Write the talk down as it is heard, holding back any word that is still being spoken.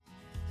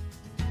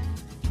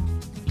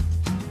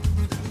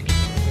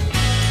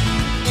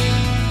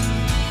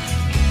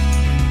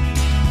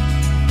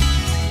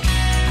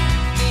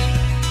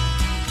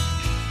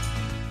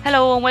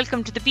Hello and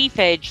welcome to the Beef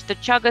Edge, the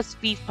Teagasc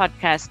Beef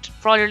Podcast,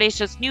 for all your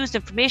latest news,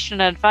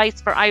 information and advice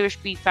for Irish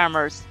beef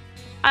farmers.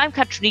 I'm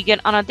Catherine Egan,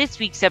 and on this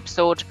week's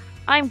episode,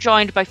 I'm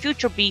joined by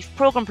Future Beef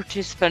programme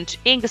participant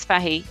Aonghusa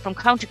Fahy from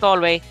County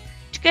Galway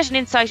to get an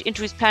insight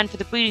into his plan for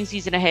the breeding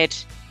season ahead.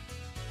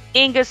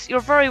 Aonghusa, you're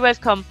very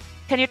welcome.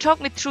 Can you talk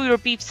me through your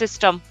beef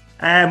system?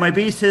 My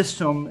beef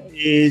system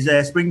is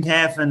a spring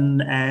calf and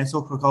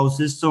suckler cow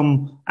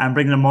system, and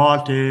bringing them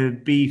all to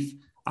beef.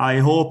 I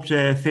hope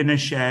to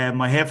finish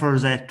my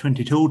heifers at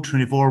 22,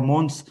 24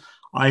 months.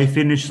 I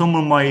finished some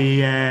of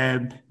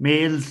my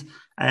males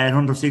at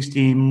under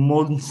 16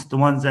 months, the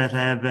ones that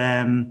have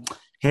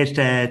hit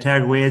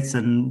target weights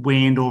and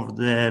weighed over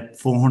the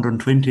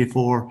 420,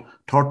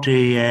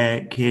 430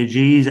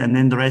 kgs, and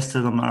then the rest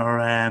of them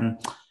are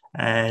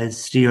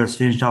steers,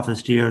 finished off as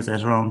steers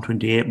at around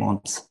 28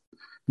 months.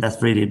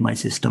 That's really my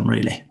system,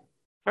 really.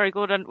 Very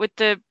good. And with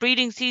the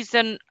breeding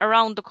season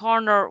around the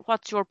corner,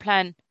 what's your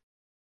plan?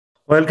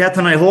 Well,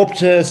 Catherine, I hope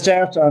to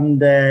start on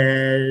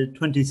the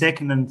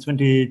 22nd and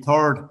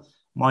 23rd.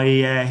 My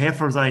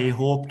heifers, I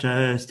hope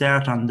to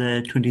start on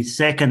the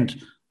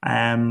 22nd.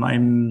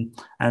 And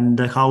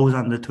the cows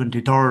on the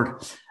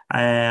 23rd.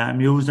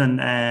 I'm using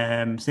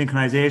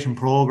synchronization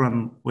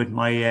program with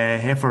my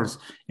heifers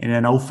in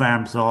an out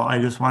farm, so I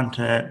just want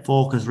to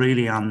focus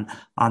really on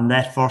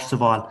that first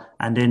of all,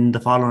 and then the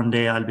following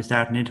day I'll be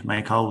starting into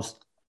my cows.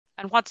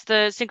 And what's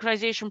the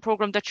synchronization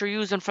program that you're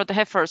using for the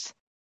heifers?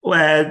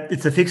 Well,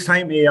 it's a fixed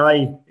time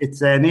AI.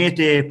 It's an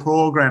 8-day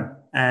program.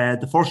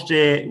 The first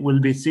day will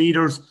be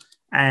cedars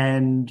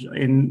and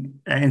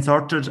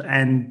inserted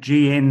and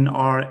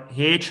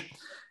GNRH.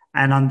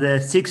 And on the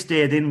 6th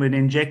day, then we'll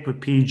inject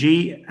with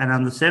PG. And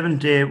on the 7th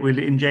day, we'll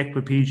inject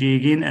with PG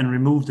again and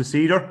remove the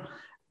cedar.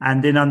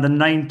 And then on the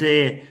 9th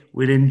day,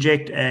 we'll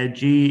inject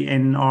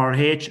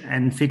GNRH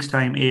and fixed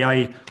time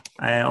AI,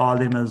 all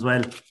them as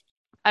well.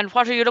 And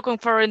what are you looking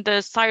for in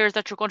the sires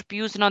that you're going to be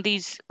using on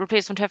these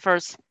replacement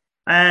heifers?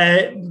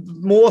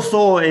 More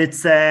so,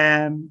 it's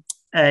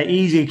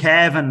easy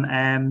calving.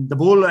 The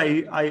bull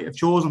I have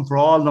chosen for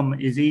all of them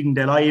is Eden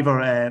Del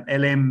Ivor,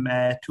 LM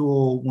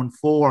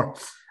 2014.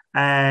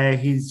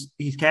 His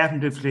calving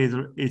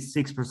difficulty is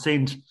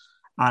 6%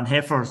 on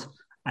heifers.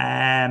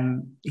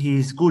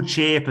 He's good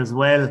shape as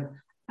well,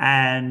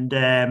 and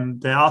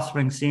the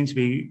offspring seems to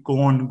be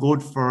going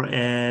good for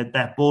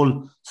that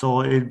bull,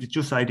 so it's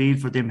just ideal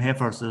for them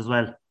heifers as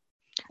well.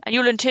 And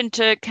you'll intend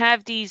to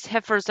calve these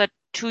heifers at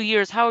 2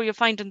 years. How are you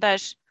finding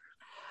that?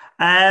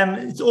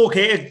 It's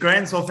okay. It's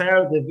grand so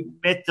far. They've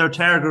met their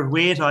target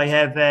weight. I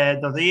have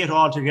there's 8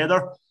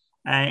 altogether.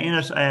 In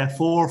it,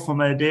 4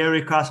 from a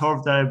dairy cross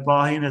herd that I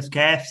brought in as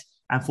calves,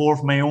 and 4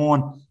 from my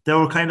own. They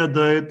were kind of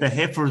the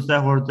heifers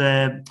that were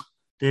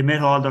they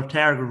met all their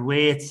target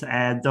weights,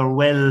 and they're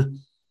on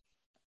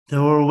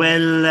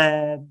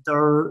the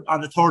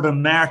 3rd of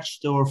March.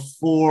 They were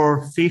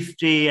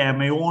 450, and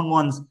my own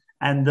ones.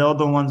 And the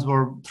other ones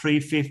were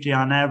 350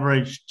 on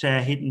average,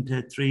 hitting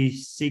to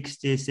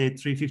 360, say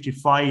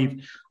 355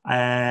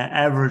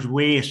 average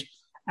weight,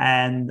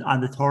 and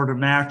on the 3rd of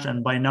March.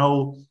 And by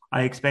now,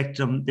 I expect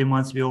them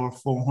ones to be over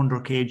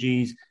 400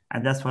 kgs,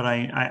 and that's what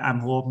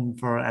I'm hoping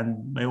for.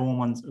 And my own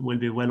ones will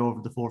be well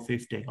over the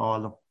 450, all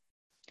of them.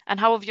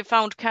 And how have you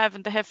found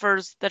calving the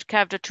heifers that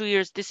calved at 2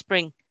 years this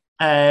spring?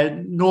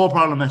 No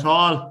problem at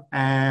all.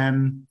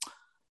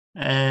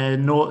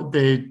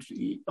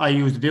 I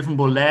used a different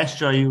bull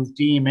last year. I used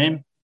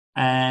DMM,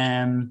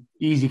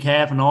 easy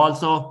calving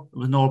also. It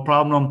was no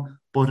problem,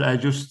 but I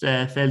just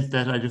felt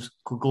that I just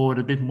could go with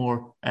a bit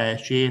more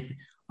shape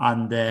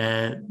on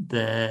the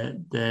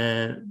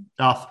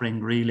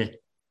offspring, really.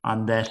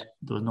 On that,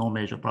 there was no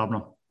major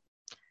problem.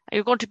 Are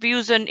you going to be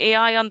using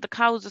AI on the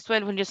cows as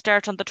well when you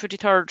start on the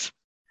 23rd?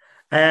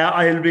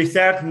 I'll be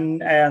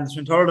starting on the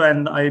 23rd,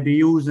 and I'll be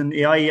using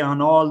AI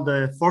on all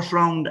the first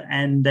round,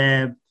 and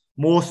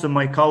most of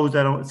my cows,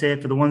 that I say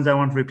for the ones I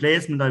want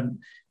replacement,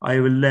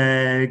 I will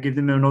give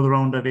them another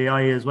round of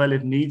AI as well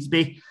if needs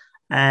be.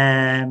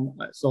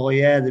 So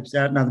yeah, they're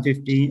starting on the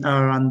 15th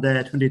or on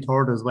the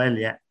 23rd as well.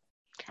 Yeah.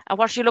 And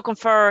what are you looking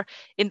for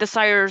in the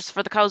sires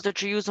for the cows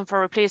that you're using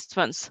for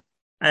replacements?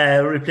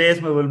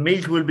 Replacement, well,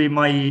 milk will be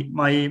my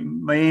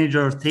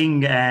major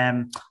thing.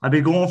 I'll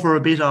be going for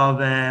a bit of.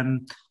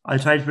 I'll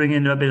try to bring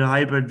in a bit of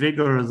hybrid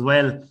vigor as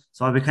well.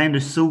 So I'll be kind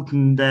of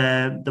suiting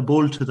the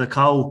bull to the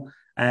cow.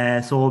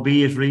 So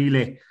be it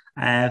really.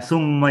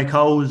 Some of my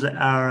cows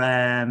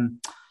are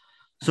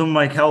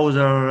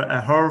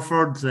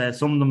Herefords.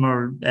 Some of them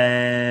are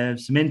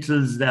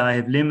Simmentals. I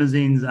have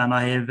Limousines, and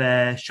I have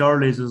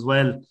Shirleys as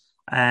well.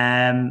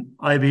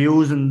 I'll be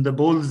using the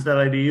bulls that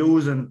I'll be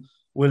using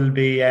will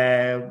be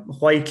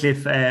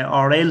Whitecliff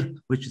RL,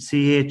 which is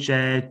CH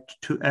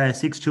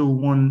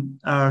 621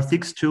 or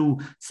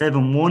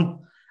 6271,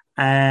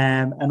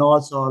 and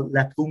also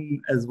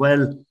Lapoon as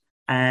well.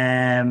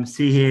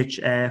 CH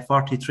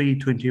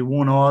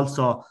 4321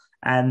 also,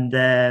 and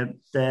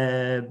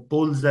the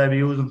bulls that I'll be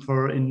using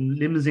for in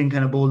limousine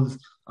kind of bulls,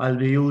 I'll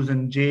be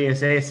using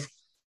JSS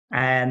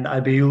and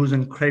I'll be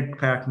using Craig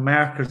Park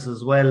markers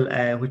as well,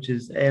 which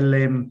is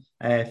LM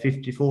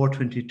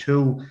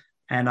 5422.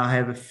 And I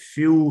have a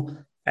few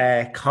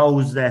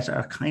cows that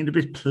are kind of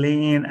a bit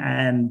plain,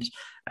 and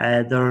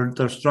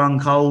they're strong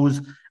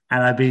cows.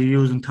 And I'll be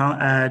using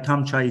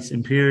Tom Choice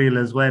Imperial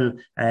as well,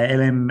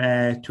 LM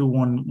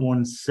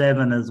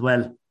 2117 as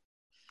well.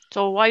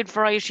 So a wide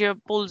variety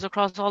of bulls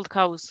across all the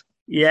cows.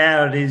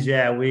 Yeah, it is.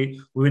 Yeah,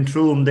 we went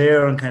through them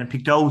there and kind of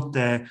picked out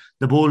the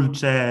bull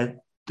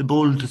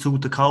to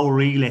suit the cow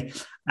really,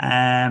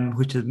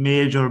 which is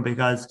major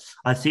because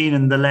I've seen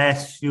in the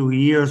last few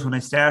years when I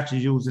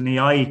started using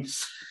AI,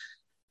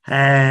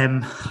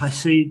 I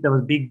see there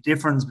was a big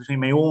difference between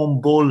my own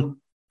bull,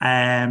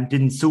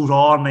 didn't suit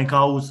all my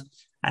cows.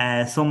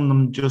 Some of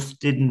them just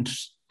didn't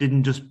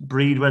just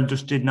breed well,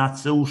 just did not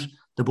suit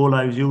the bull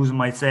I was using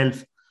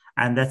myself,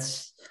 and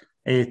that's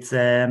it's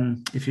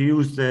if you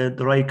use the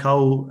right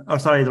cow, or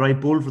sorry, the right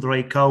bull for the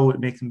right cow, it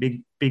makes a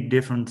big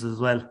difference as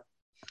well.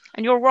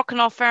 And you're working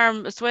off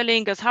farm as well,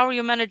 Ingas. How are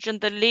you managing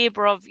the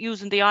labour of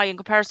using the eye in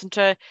comparison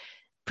to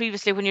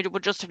previously when you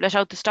would just have let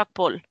out the stock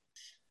bull?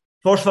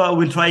 First of all,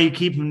 we'll try to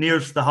keep them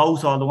nearest the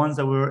house. All the ones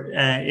that were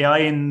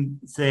AIing,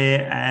 say,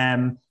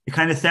 it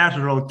kind of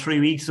started about 3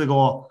 weeks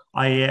ago.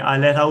 I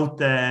let out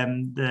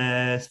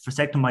the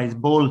vasectomized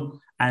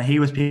bull, and he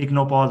was picking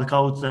up all the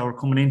cows that were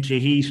coming into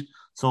heat.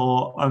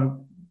 So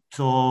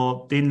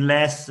then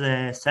last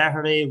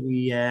Saturday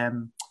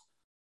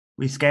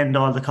we scanned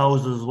all the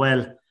cows as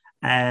well.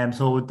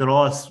 So they're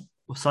all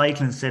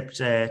cycling except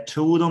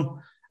two of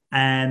them,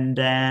 and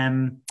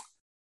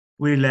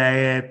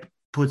we'll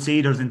put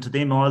seeders into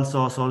them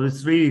also. So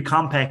it's really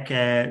compact,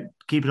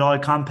 keep it all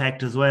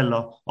compact as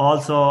well.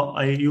 Also,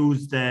 I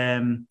used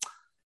the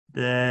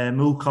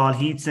Moo Call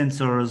heat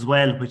sensor as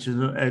well, which is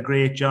a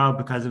great job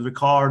because it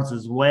records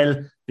as well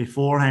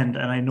beforehand.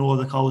 And I know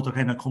the cows are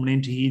kind of coming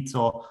into heat,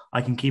 so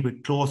I can keep a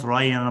closer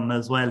eye on them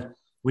as well.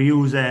 We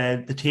use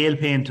the tail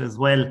paint as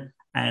well.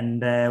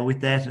 And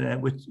with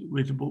that, with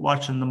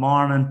watching the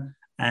morning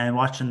and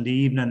watching the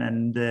evening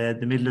and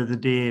the middle of the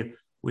day,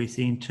 we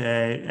seem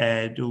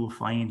to do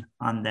fine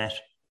on that.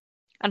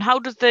 And how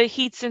does the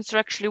heat sensor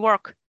actually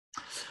work?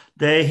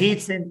 The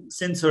heat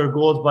sensor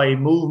goes by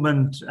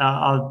movement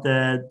of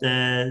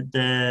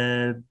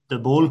the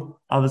bull.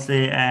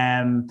 Obviously,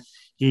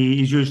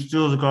 he just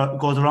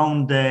goes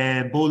around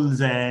the bull's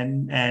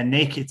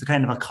neck. It's a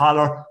kind of a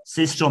collar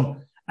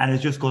system, and it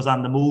just goes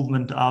on the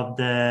movement of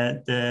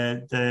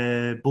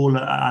the bull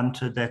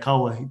onto the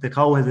cow. The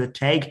cow has a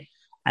tag,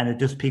 and it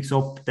just picks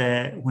up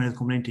the when it's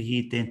coming into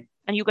heat. Then.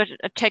 And you get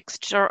a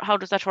text, or how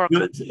does that work?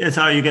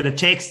 Sorry, you get a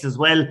text as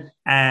well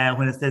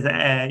when it says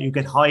you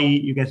get high,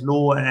 you get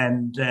low,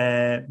 and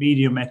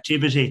medium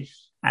activity,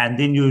 and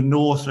then you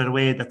know straight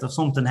away that there's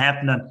something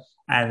happening,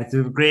 and it's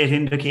a great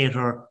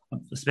indicator,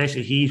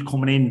 especially heat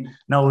coming in.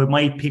 Now it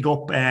might pick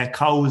up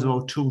cows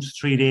about 2 to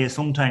 3 days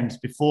sometimes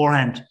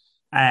beforehand,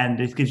 and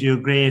it gives you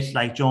a great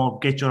get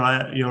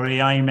your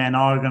AI man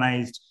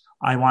organised.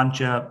 I want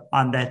you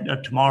on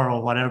that tomorrow,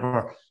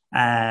 whatever.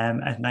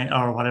 At night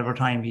or whatever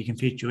time he can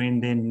fit you in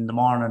the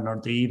morning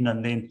or the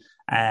evening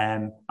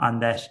then on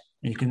that.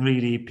 And you can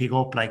really pick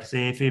up, like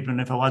say, even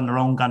if I wasn't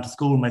around gone to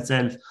school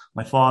myself,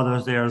 my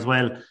father's there as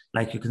well,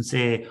 like you can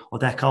say, oh,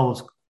 that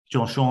cow's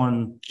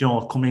showing,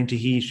 coming into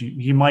heat.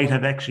 He might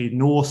have actually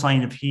no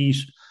sign of heat,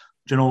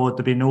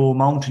 there'd be no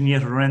mountain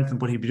yet or anything,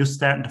 but he'd be just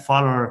starting to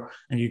follow her,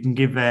 and you can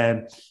give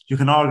you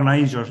can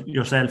organise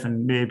yourself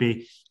and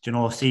maybe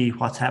see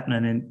what's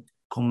happening in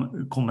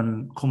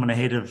coming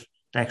ahead of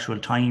the actual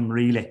time,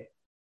 really.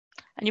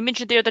 And you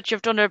mentioned there that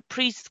you've done a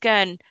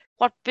pre-scan.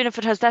 What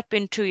benefit has that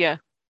been to you?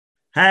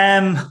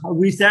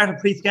 We started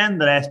pre-scan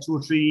the last 2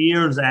 or 3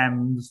 years.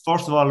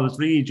 First of all, it was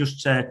really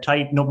just to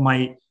tighten up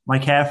my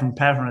calf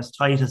pattern as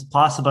tight as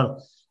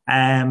possible.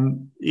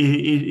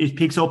 It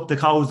picks up the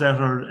cows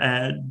that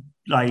are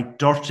like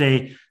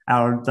dirty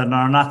or that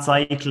are not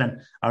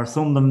cycling, or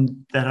some of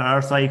them that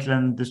are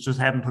cycling that just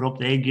haven't put up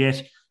the egg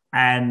yet.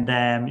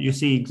 And you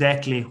see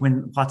exactly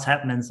what's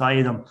happening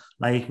inside them.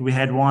 Like we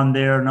had one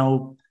there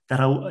now that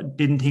I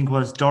didn't think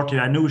was dirty.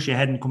 I knew she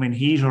hadn't come in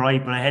heat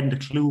right, but I hadn't a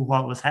clue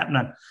what was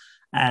happening.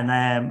 And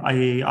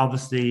I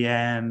obviously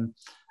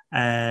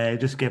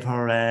just gave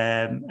her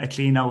a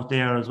clean out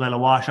there as well, a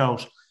wash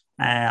out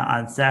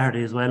on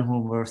Saturday as well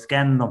when we were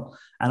scanning them.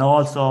 And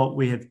also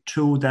we have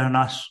two that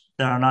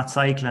are not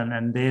cycling,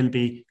 and they'll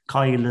be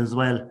coiled as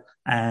well.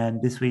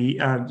 And this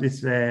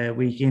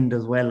weekend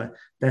as well.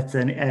 That's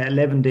an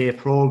 11-day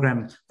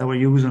program that we're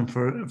using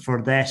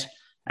for that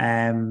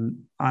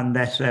on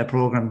that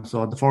program.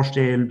 So the first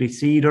day will be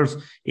cedars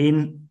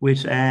in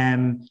with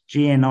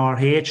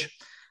GnRH,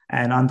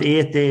 and on the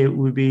 8th day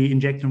we'll be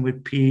injecting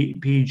with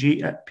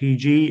PG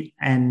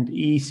and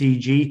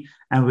ECG,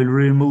 and we'll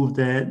remove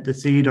the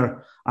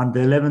cedar. On the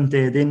 11th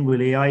day, then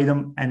we'll AI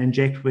them and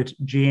inject with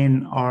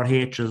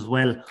GnRH as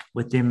well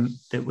with them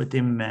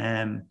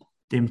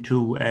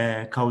two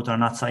cows are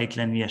not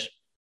cycling yet.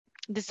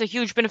 This is a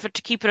huge benefit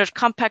to keeping it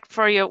compact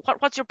for you.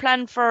 What's your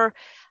plan for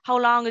how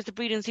long is the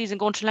breeding season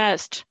going to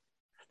last?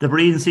 The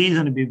breeding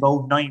season will be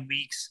about 9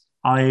 weeks.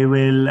 I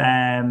will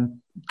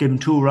give them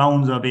 2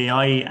 rounds of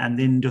AI and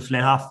then just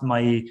let off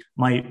my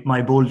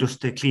bull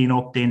just to clean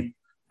up then.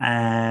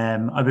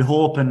 I'll be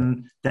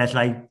hoping that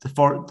like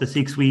the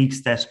 6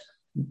 weeks that,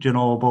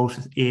 about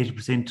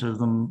 80% of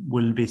them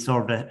will be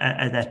served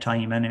at that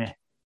time anyway.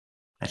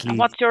 At least. And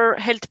what's your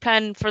health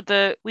plan for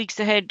the weeks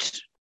ahead?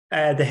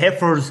 The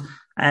heifers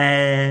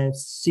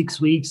 6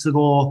 weeks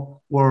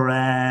ago were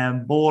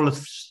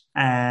bolused,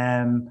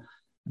 and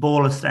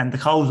the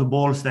cows were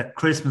bolused at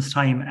Christmas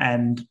time,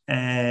 and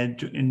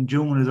in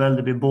June as well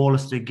they'll be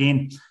bolused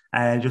again,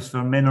 just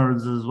for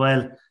minerals as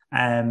well.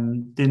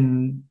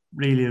 Then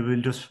really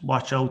we'll just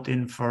watch out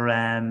in for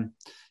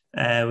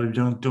we've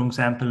done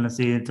sampling and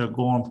see if they're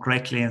going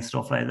correctly and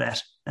stuff like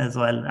that as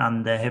well,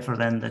 and the heifers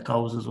and the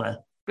cows as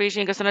well. Great,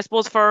 Angus. And I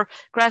suppose for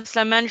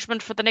grassland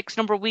management for the next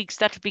number of weeks,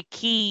 that will be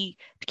key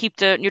to keep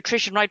the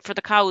nutrition right for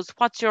the cows.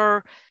 What's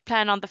your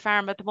plan on the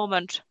farm at the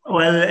moment?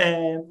 Well,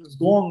 it's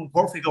going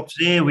perfect up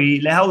today. We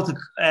let out the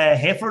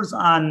heifers,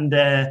 and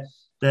the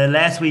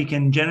last week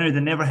in January they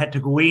never had to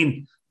go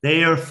in.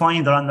 They're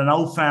fine. They're on the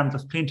now farm.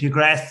 There's plenty of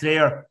grass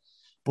there.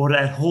 But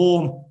at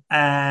home,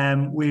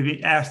 we've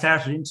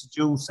started to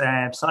introduce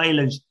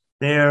silage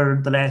there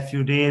the last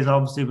few days.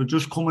 Obviously, we're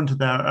just coming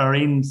to our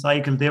in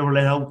cycle. They were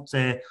let out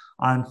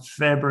on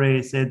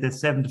February, say the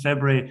 7th of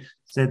February,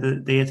 say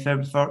the 8th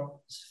of February.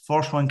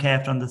 First one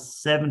calved on the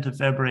 7th of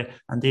February,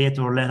 and the 8th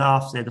were let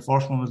off. Say the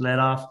first one was let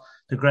off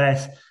the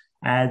grass.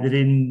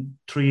 Within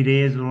 3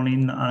 days we're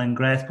running on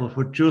grass, but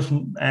we're just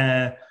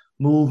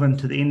moving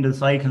to the end of the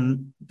cycle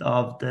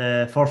of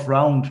the first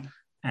round,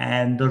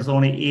 and there's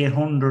only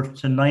 800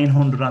 to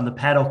 900 on the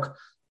paddock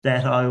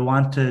that I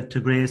want to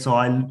graze, so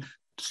I'll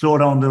slow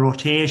down the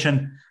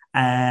rotation,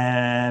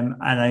 and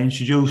I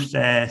introduced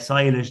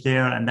silage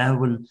there, and that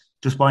will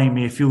just buy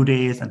me a few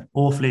days, and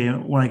hopefully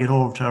when I get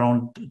over to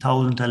around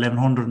 1,000 to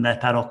 1,100 in that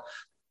paddock,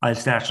 I'll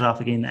start it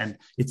off again. And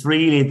it's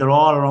really, they're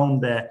all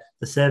around the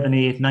 7,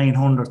 8,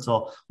 900.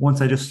 So once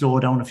I just slow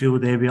down a few,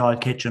 they'll be all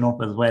catching up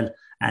as well.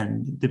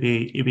 And it'll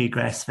be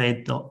grass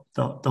fed the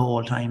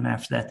whole time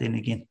after that then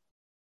again.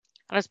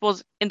 And I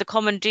suppose in the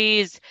coming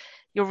days,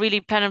 you're really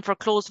planning for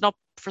closing up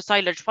for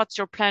silage. What's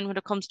your plan when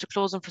it comes to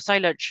closing for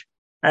silage?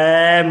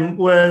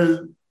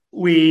 Well,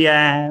 we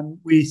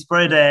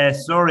spread a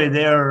slurry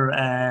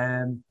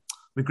there.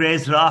 We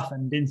grazed it off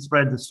and then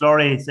spread the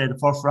slurry, say the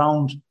first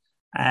round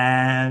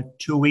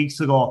 2 weeks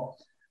ago,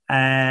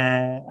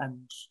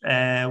 and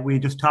we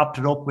just topped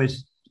it up with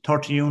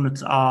 30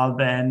 units of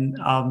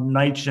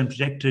nitrogen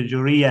protected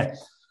urea.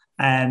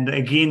 And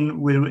again,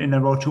 in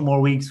about 2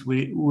 more weeks,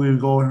 we'll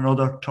go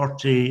another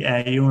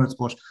 30 units.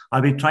 But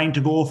I'll be trying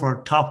to go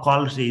for top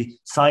quality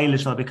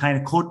silage. So I'll be kind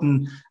of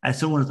cutting as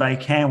soon as I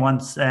can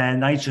once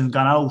nitrogen's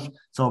gone out.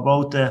 So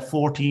about the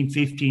 14,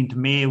 15 to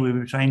May, we'll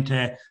be trying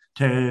to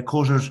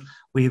cut it.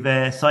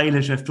 We've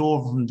silage left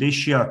over from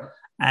this year.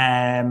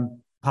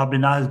 Probably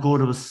not as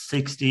good. It was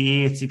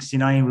 68,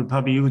 69. We're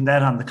probably using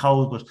that on the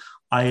cows, but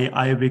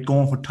I'll be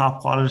going for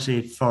top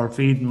quality for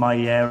feeding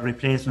my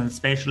replacement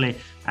especially,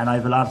 and I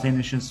have a lot of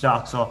finishing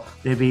stock, so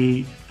they'll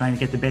be trying to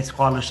get the best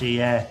quality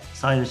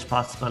silage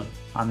possible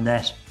on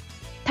that.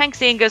 Thanks,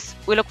 Angus.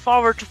 We look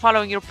forward to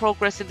following your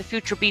progress in the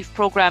Future Beef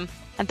programme,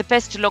 and the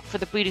best of luck for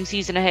the breeding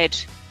season ahead.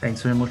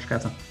 Thanks very much,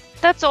 Catherine.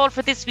 That's all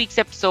for this week's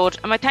episode,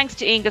 and my thanks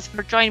to Angus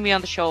for joining me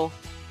on the show.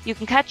 You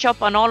can catch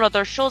up on all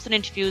other shows and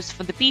interviews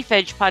from the Beef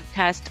Edge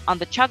podcast on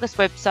the Teagasc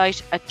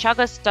website at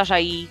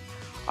teagasc.ie,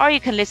 or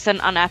you can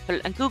listen on Apple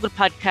and Google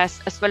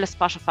Podcasts as well as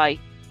Spotify.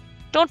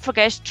 Don't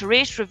forget to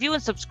rate, review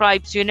and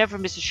subscribe so you never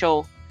miss a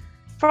show.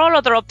 For all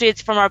other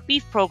updates from our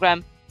beef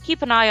programme,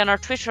 keep an eye on our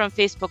Twitter and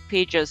Facebook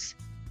pages.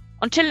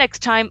 Until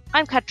next time,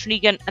 I'm Catherine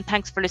Egan, and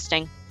thanks for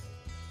listening.